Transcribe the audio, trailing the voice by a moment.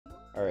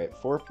Alright,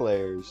 4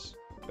 players.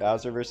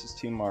 Bowser versus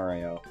Team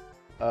Mario.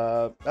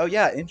 Oh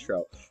yeah,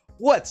 intro.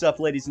 What's up,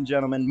 ladies and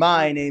gentlemen?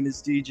 My name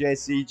is DJ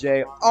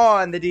CJ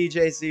on the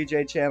DJ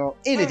CJ channel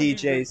in a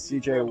DJ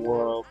CJ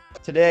world.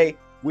 Today,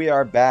 we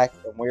are back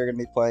and we're going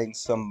to be playing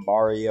some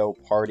Mario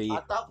Party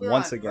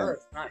once again.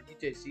 Earth, not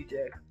DJ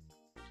CJ.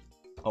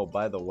 Oh,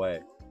 by the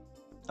way,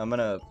 I'm going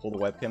to pull the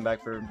webcam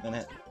back for a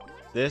minute.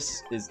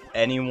 This is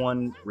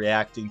anyone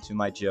reacting to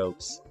my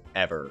jokes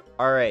ever.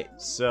 Alright,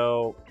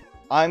 so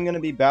I'm going to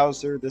be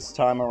Bowser this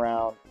time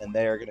around, and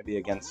they are going to be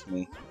against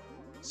me.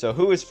 So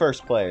who is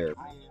first player?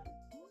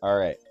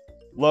 Alright.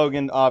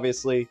 Logan,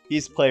 obviously,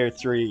 he's player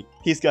 3.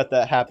 He's got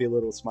that happy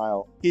little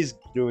smile. He's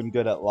doing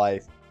good at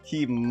life.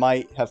 He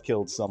might have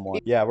killed someone.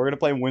 Yeah, we're going to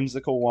play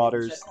Whimsical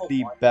Waters,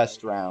 the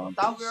best round.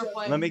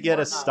 Let me get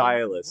a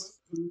stylus.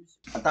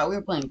 I thought we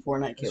were playing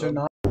Fortnite,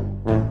 Caleb.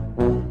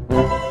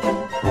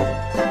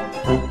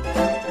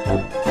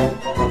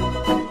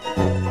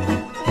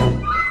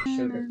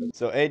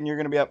 So, Aiden, you're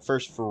going to be up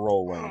first for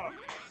rolling.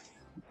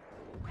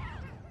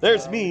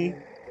 There's me!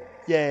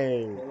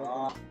 Yay!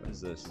 What is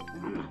this?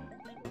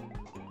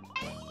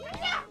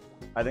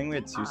 I think we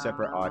had 2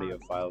 separate audio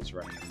files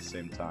running at the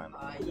same time.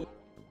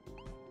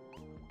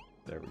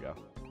 There we go.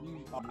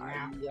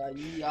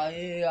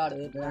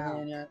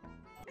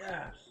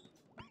 Yeah.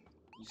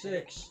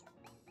 6.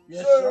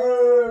 Yes,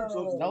 sir.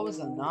 sir. That was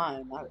a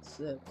 9, not a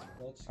 6.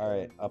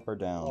 Alright, up or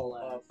down?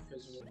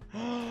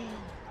 I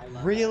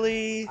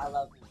Really?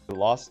 love it. We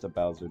lost a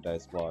Bowser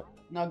dice block.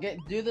 Now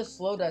do the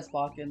slow dice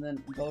block and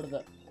then go to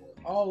the.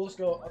 Oh, let's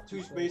go up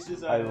 2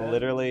 spaces. I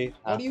literally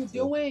What are you have to-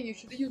 doing? You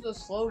should have used a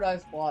slow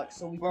dice block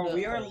so we Bro, could.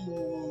 we are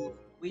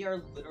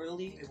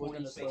literally It wasn't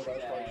 20 a slow spaces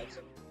dice block. ahead.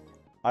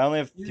 I only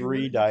have You 3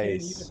 really can't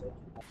dice. even-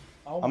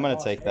 Oh I'm my gonna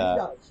gosh, take and that. you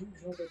got a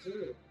huge number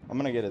too. I'm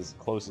gonna get as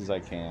close as I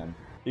can.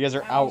 You guys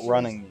are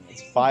outrunning me.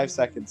 It's 5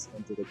 seconds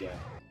into the game.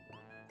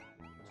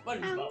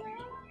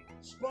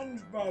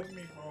 SpongeBob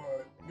me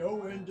for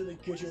go into the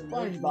kitchen,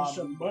 SpongeBob make me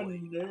some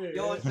money there.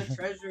 Yo, it's a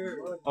treasure.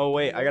 Oh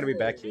wait, I gotta be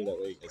back here that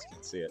way you guys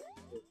can see it.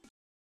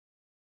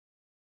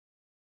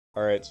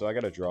 Alright, so I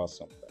gotta draw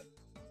something.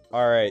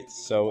 Alright,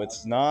 so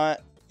it's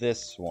not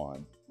this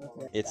one.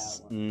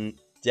 It's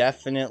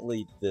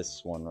definitely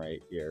this one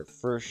right here.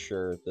 For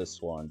sure,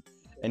 this one.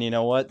 And you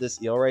know what?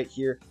 This eel right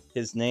here,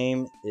 his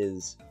name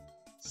is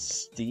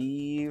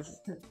Steve,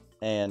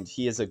 and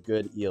he is a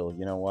good eel.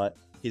 You know what?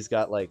 He's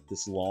got like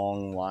this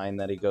long line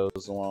that he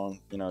goes along,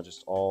 you know,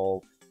 just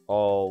all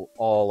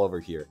over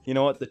here. You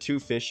know what? The two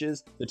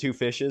fishes,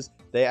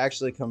 they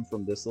actually come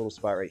from this little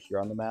spot right here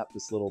on the map,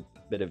 this little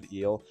bit of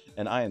eel,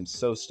 and I am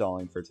so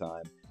stalling for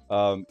time.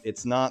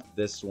 It's not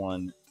this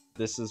one.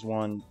 This is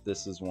one,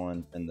 this is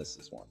one, and this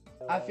is one.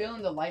 I feel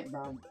in the light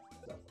brown.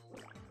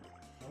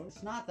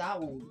 It's not that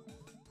one.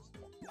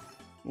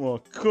 Well,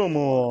 come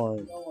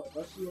on. No,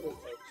 let's see what it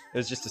takes.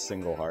 It's just a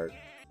single heart.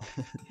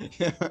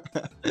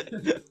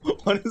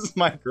 What is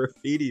my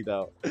graffiti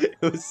though? It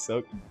was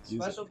so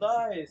confusing. Special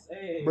dice,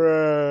 hey.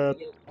 Bruh.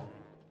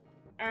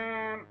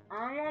 I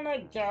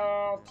wanna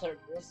go to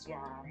this one.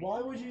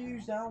 Why would you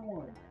use that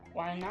one?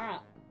 Why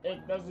not?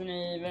 It doesn't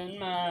even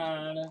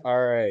matter.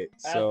 Alright,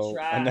 so I'll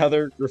try.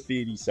 another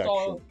graffiti section.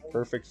 So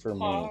Perfect for me.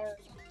 Hard. Only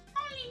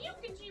you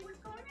can see what's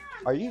going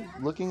on. Are you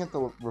looking at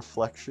the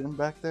reflection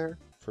back there?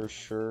 For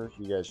sure,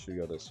 you guys should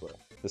go this way.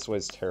 This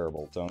way's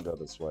terrible. Don't go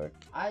this way.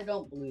 I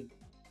don't believe it.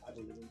 I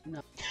believe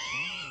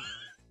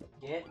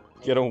it.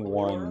 Get a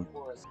 1.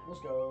 Let's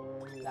go.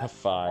 A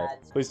 5.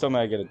 Please tell me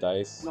I get a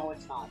dice. No,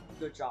 it's not.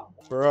 Good job.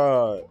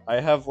 Bruh,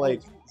 I have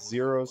like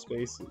 0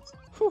 spaces.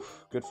 Whew,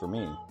 good for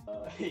me.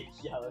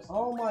 Yeah, let's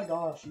Oh my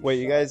gosh. Wait,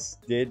 you suck. guys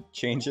did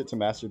change it to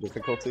master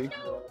difficulty?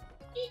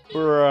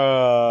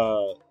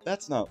 Bruh,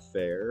 that's not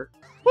fair.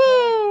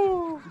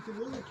 Woo! You could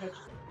really catch.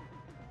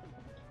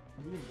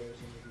 It'd be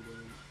embarrassing if you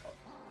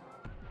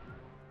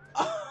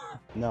didn't.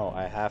 No,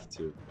 I have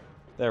to.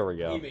 There we He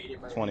go. made it,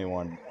 bro.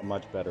 21, a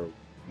much better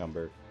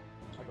number.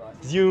 Oh my God. I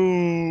think he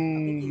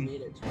Zoom!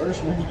 made it.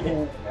 First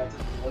minigame. That's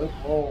a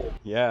roll.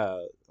 Yeah,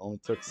 only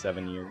took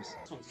 7 years.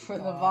 For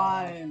the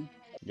vine.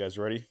 You guys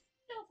ready?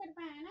 Don't put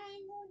fine, I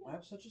ain't gonna do I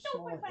have such a Don't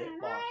small put fine, I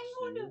hitbox, ain't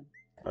gonna dude.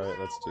 do Alright,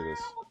 let's do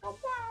this. Let's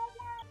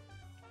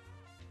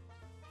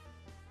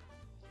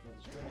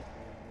go.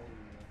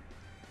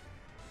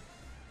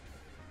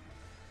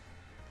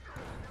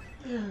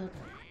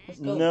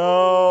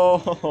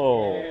 No!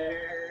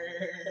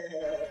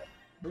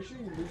 Make sure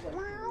you lose like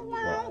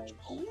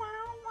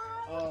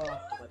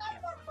What?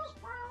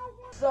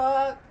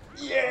 Suck.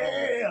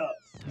 Yeah!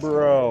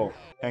 Bro.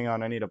 Hang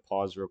on, I need to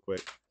pause real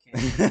quick.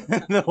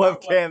 The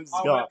webcam's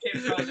Our gone. webcam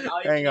frozen.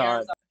 All you Hang can hear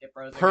on. is it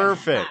froze again.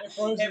 Perfect. It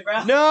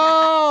froze.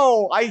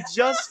 No! I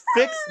just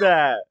fixed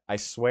that! I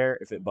swear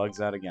if it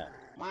bugs out again.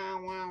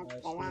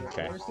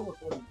 Okay. We're still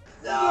recording.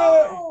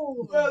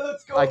 No! Yeah,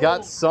 let's go. I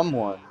got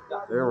someone.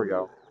 There we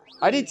go.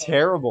 I did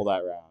terrible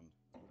that round.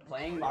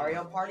 Playing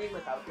Mario Party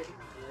without getting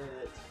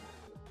hit.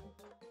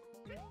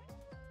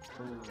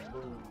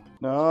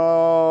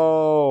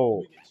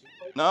 No!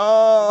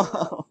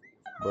 No!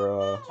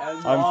 Bruh.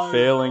 I'm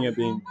failing at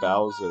being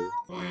Bowser.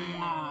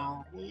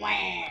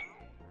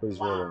 Please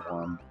roll a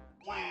 1.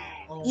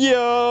 Oh.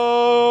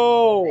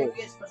 Yo! Maybe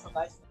get special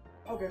dice.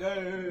 Okay.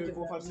 Hey,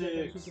 4, 5,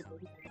 6.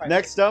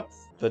 Next up,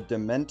 the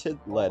demented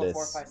Roll the lettuce.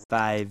 4, 5, 6.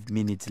 5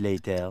 minutes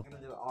later. I'm gonna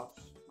do it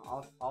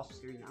off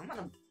screen. I'm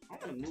gonna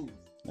move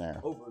There.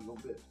 over a little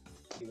bit.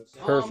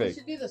 Perfect. We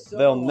should do the solo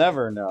They'll one.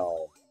 never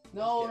know.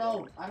 No,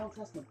 no, I don't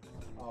trust them.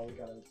 Oh, we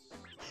got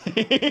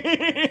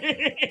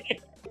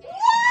it.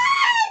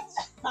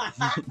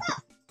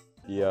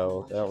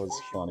 Yo, that was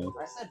funny.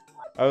 I said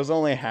I was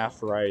only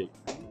half right.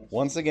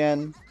 Once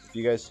again, if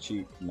you guys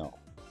cheat, no.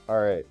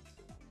 Alright.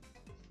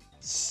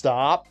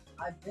 Stop.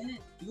 I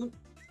didn't do.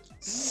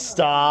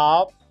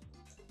 Stop.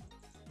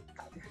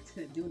 I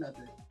didn't do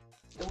nothing.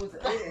 It was.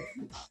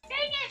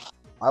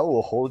 I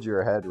will hold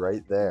your head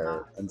right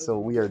there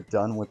until we are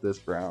done with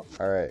this round.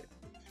 Alright.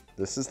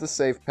 This is the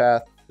safe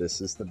path.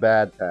 This is the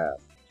bad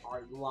path.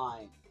 are you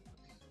lying?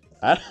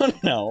 I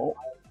don't know.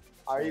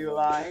 Are you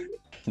lying?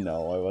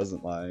 No, I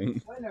wasn't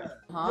lying. Winner.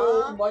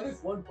 Huh?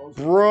 -1 post.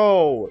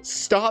 Bro,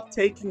 stop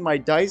taking my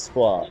dice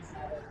block. Oh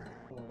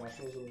my gosh,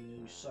 Rosalie,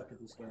 you suck at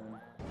this game.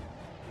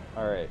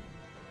 Alright.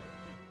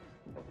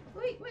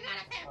 We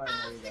gotta get I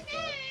know you got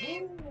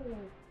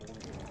that.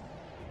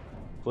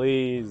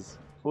 Please.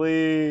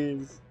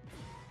 Please.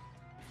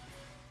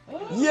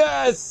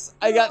 Yes!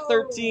 I got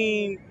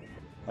 13!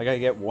 I gotta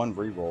get 1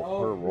 reroll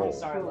per roll.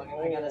 Sorry, look,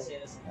 I gotta say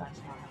this.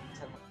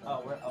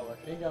 Oh, we're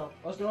Bingo.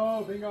 Let's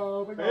go.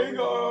 Bingo. Bingo.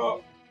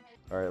 Bingo.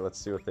 Alright, let's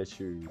see what they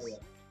choose. Oh, yeah.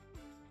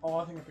 Oh,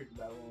 I think I picked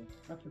the bad one.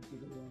 I picked the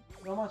good one.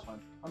 No, mine's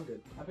fine. I'm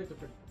good. I picked the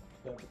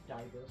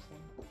diverse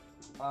one.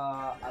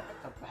 I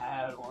picked a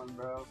bad one,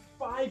 bro.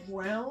 5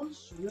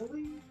 rounds?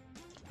 Really?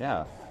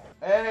 Yeah.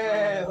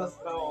 Hey, let's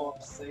go.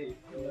 I'm safe.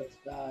 That's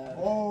bad.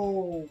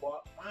 Oh,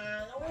 what?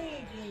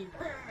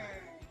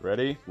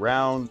 Ready?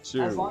 Round As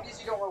 2. long as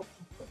you don't roll.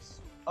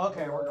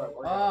 Okay, we're good.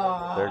 We're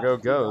good. There go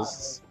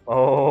ghosts.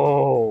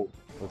 Oh!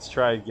 Let's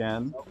try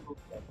again.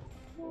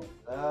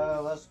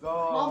 Let's go.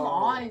 Come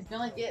on, he's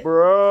gonna get.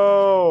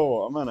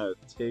 Bro! I'm gonna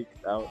take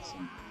out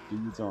some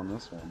dudes on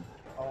this one.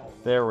 Oh,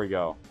 There we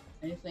go.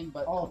 Anything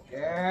but. oh,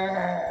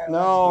 Yeah.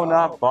 No, let's go.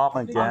 not bomb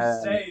I'm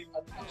again. safe.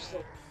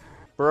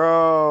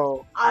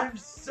 Bro! I'm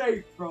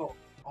safe, bro.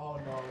 oh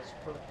no, it's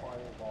per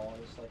fireball.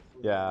 It's like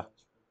 3 Yeah.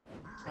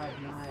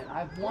 rounds. I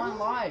have 1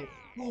 life.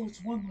 Oh,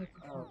 it's 1 like.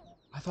 Oh.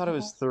 I thought it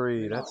was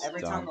 3. No, That's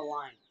every time dumb. the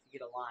line, you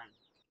get a line.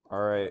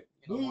 Alright.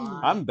 You get a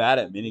line. I'm bad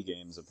at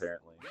minigames,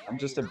 apparently. I'm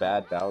just a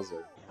bad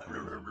Bowser.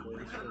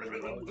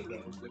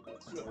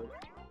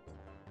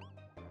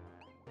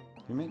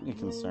 You make me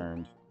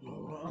concerned.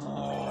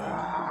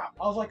 I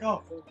was like,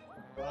 oh.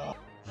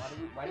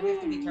 Why do we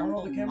have to be Oh,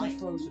 careful? the with camera's light?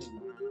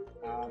 frozen.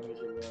 Ah, make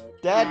it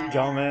work.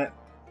 Dadgummit!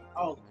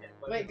 Oh, okay.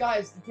 Wait,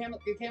 guys, the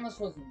camera's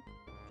frozen.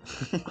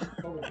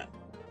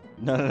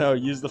 No,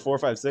 use the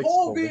 456.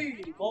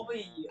 Colby.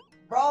 Colby!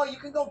 Bro, you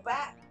can go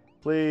back!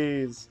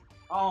 Please.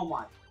 Oh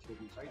my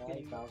goodness, are you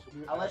kidding me?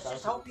 Let's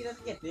just hope he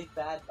doesn't get big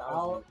bad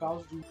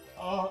Bowser.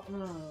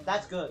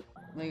 That's good.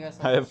 What do you guys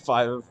I have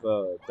 5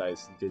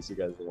 dice in case you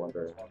guys are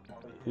wondering.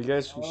 You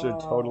guys should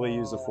totally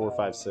use a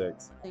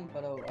 456. Anything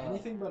but a.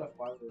 Anything but a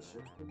 5 or 6,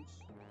 please.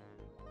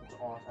 It's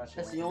awesome.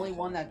 That's the only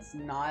one that's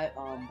not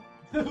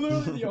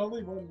Literally the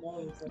only one. No,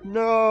 it's like,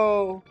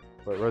 No!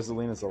 But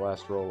Rosalina's the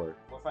last roller.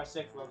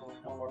 456,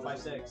 Rosalina.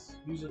 456.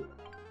 use it.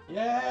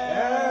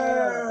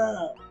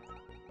 Yeah!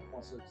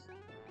 1, 6.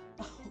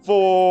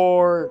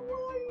 4!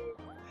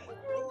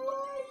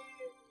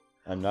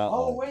 I'm not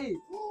Oh, lying.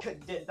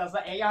 wait! Does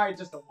the AI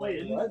just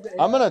win? What?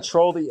 I'm gonna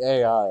troll the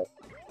AI.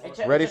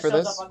 Ready for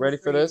shows this? up on the Ready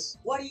for screen. this?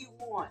 What do you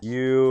want?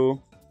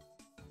 You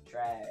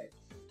Trash.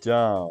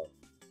 don't.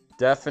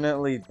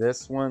 Definitely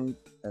this one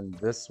and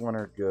this one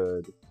are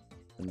good.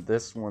 And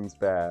this one's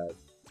bad.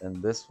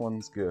 And this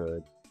one's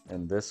good.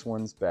 And this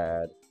one's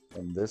bad.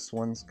 And this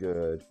one's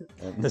good.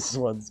 And this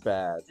one's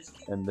bad.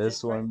 And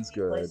this one's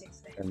good.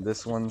 And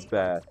this one's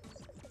bad.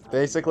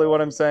 Basically what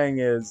I'm saying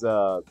is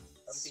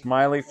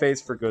smiley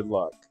face for good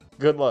luck.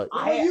 Good luck.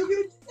 Oh, you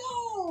get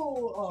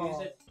no!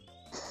 Choose it.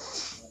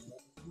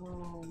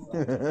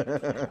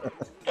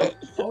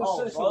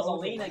 Oh, shit,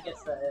 Rosalina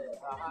gets the.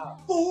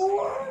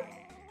 4?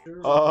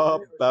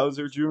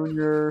 Bowser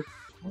Jr.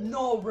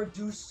 No,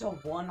 reduce to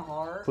 1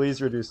 heart.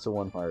 Please reduce to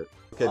 1 heart.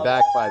 Okay,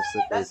 back 5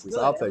 That's spaces.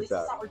 good. I'll At take least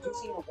that. It's not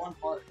reducing to 1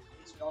 heart.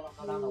 It's going to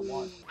go down to 1.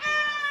 Imagine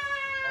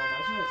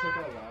I took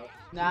out loud.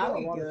 Now You got a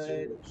lot of good.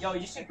 cheaters. Yo,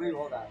 you should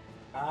re-roll that.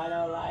 I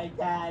don't like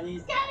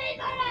daddies.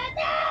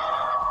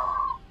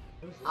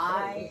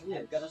 I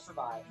am gonna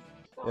survive.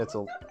 It's a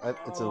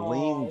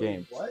lean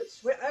game. What?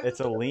 It's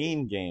a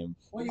lean game.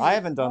 Wait, I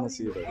haven't done this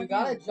either. You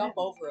gotta jump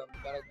over him. You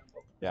gotta jump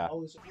over. Yeah.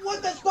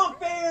 What? That's not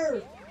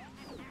fair!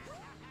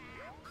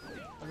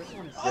 This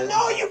one is. Oh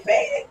no, you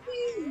baited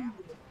me!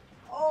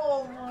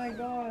 Oh my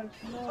gosh,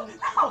 no.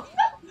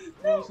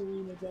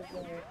 Rosalina, don't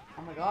go.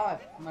 Oh my god,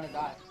 I'm gonna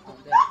die. I'm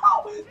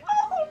dead.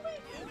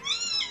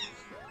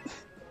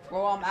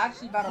 Bro, I'm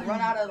actually about to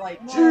run out of like.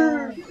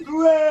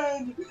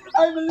 Run!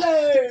 I'm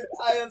alive!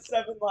 I have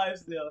 7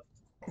 lives left.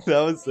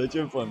 That was such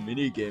a fun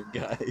mini game,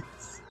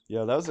 guys.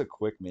 Yeah, that was a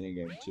quick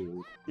minigame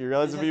too. You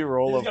realize if you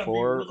roll a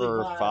 4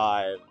 or a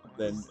 5,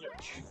 then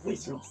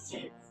Please roll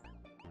 6.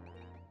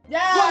 Yeah!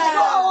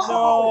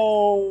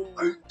 no.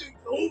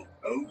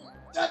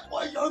 That's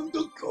why I'm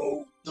the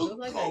goat. You look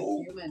like a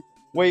human.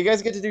 Wait, you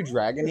guys get to do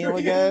Dragon Heal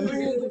again?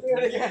 Do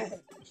it again.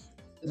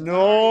 It's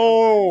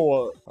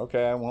No.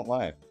 Okay, I won't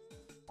lie.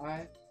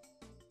 Alright.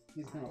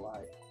 He's gonna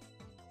lie.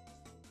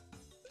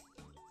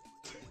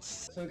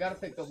 So we gotta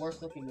pick the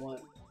worst looking one.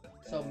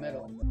 So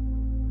middle.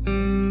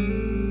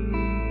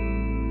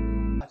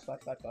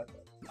 Watch.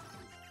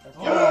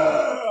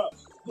 Yeah!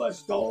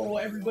 Let's go,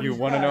 everybody. You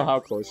want to know how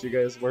close you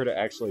guys were to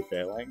actually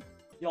failing?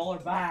 Y'all are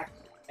back.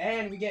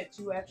 And we get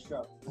 2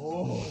 extra.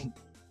 Oh.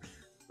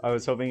 I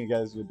was hoping you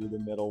guys would do the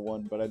middle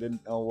one, but I didn't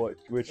know which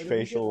Did we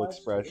facial get last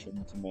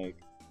expression to make.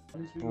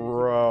 Bro.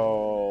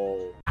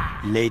 Bro.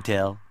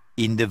 Later,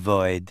 in the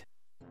void.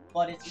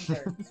 But it's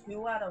either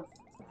 2 out of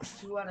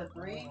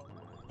 3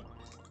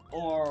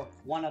 or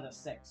 1 out of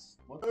 6.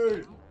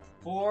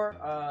 4,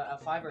 a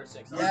 5 or a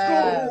 6.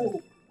 Yeah.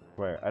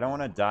 Wait, I don't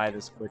want to die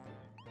this quickly.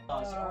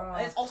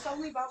 It's also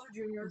only Bowser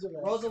Jr.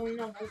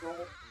 Rosalina will roll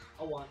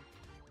a 1.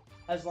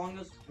 As long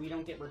as we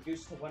don't get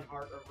reduced to 1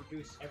 heart or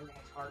reduce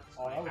everyone's hearts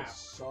Oh, by that was half.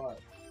 suck.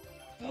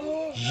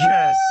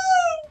 Yes!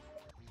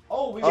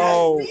 Oh, we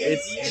Oh, got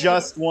it's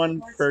just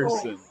one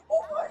person.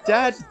 Oh my God.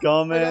 I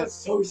Dadgummit. got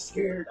so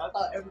scared. I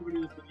thought everybody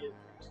was gonna get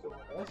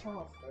That's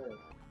not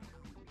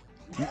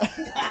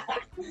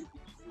fair.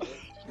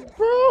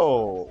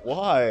 Bro,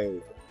 why?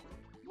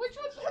 Which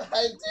one's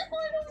I don't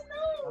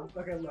know.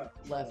 Okay, left.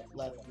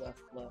 Left.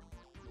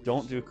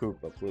 Don't do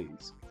Koopa,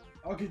 please.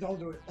 Okay, don't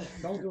do it.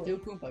 Don't do Do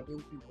it. Koompa.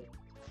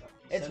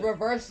 It's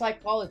reverse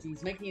psychology.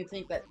 He's making you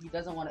think that he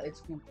doesn't want to.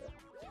 It's Koompa.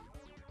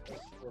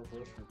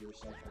 Reverse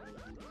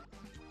psychology.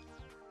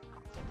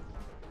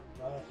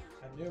 I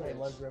knew it.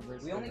 was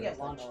reverse. We only get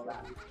launched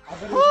back. I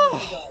bet it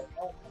was gonna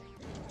go.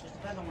 Just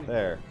depends on when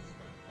There.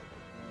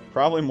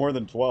 Probably more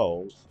than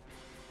 12.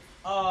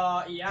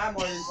 Yeah,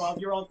 more than 12.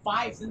 You're on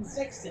 5s and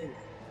 6s.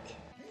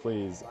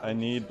 Please, I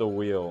need the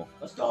wheel.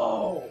 Let's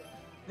go.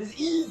 This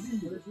is easy.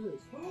 What is this?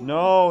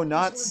 No,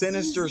 not one's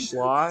Sinister easy.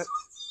 Slot.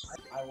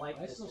 I like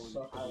I this still one.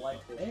 suck. I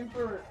like this. Aim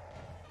for.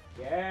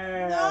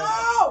 Yeah.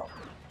 No!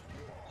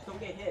 Just don't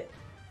get hit.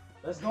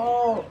 Let's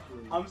go.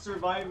 I'm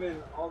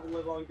surviving all the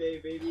live long day,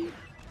 baby.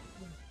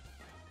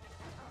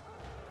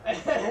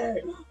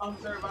 I'm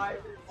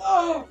surviving.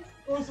 Oh!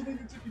 Oh, somebody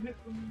took a hit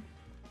from me.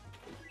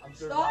 I'm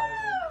surviving.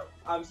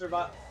 I'm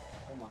surviving.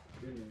 Oh my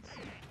goodness.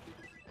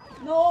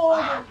 No.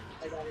 Ah,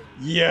 I got it.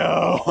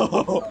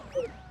 Yo!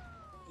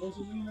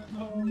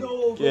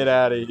 No. Get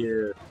out of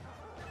here.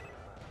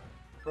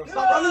 Bro,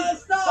 stop running!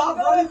 Stop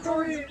running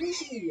towards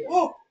me!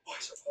 Oh!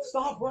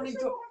 Stop running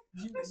to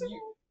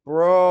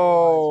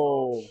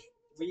Bro!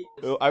 we.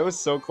 I was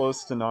so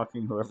close to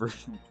knocking whoever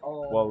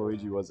Oh.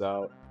 Waluigi was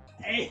out.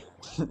 Hey!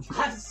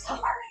 I'm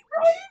sorry,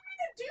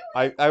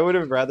 I would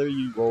have rather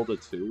you rolled a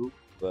 2,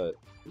 but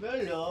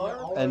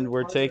Hello. and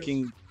we're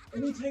taking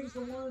And he takes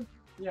the one.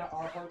 Yeah,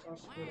 our hearts are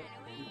split up.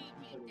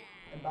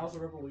 In Bowser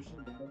Revolution,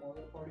 the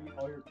Mario Party,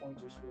 all your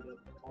points are split up.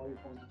 All your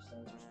points and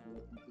stats are split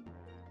up. Into...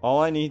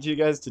 all I need you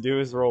guys to do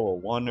is roll a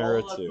 1 or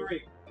a Roll 2.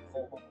 3.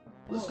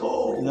 Let's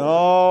go!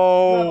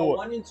 No!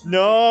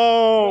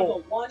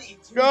 No! 1 in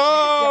 2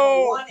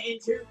 Go! 1 in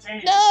 2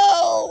 chance.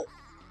 No!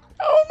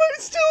 How am I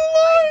still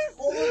alive?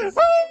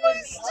 How am I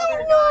still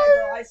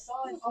alive? I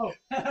saw it. Oh!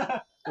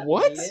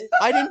 What?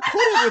 I didn't put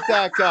it with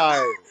that guy. I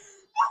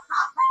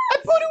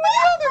put it with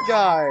the other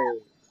guy.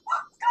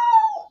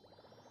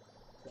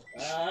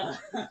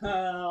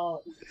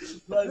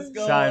 Let's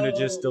go! Time to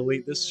just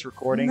delete this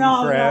recording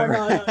No,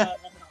 forever. no.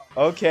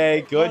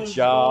 Okay, good Let's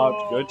job.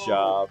 go. Good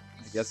job.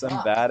 I guess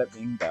I'm bad at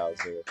being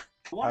Bowser.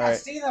 Want to Alright.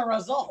 see the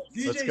results?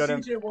 Let's go to-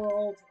 CJ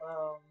World.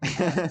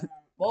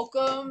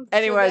 Welcome. to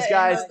Anyways, the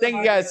guys, end of thank the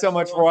you guys so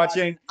much for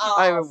watching.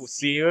 I will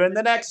see you in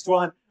the next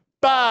one.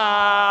 Bye.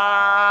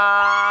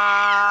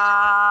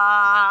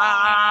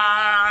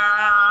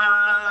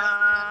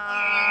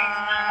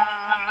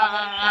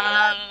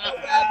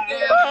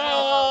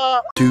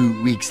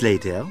 2 weeks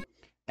later.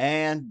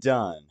 And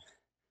done.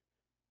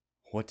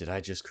 What did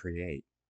I just create?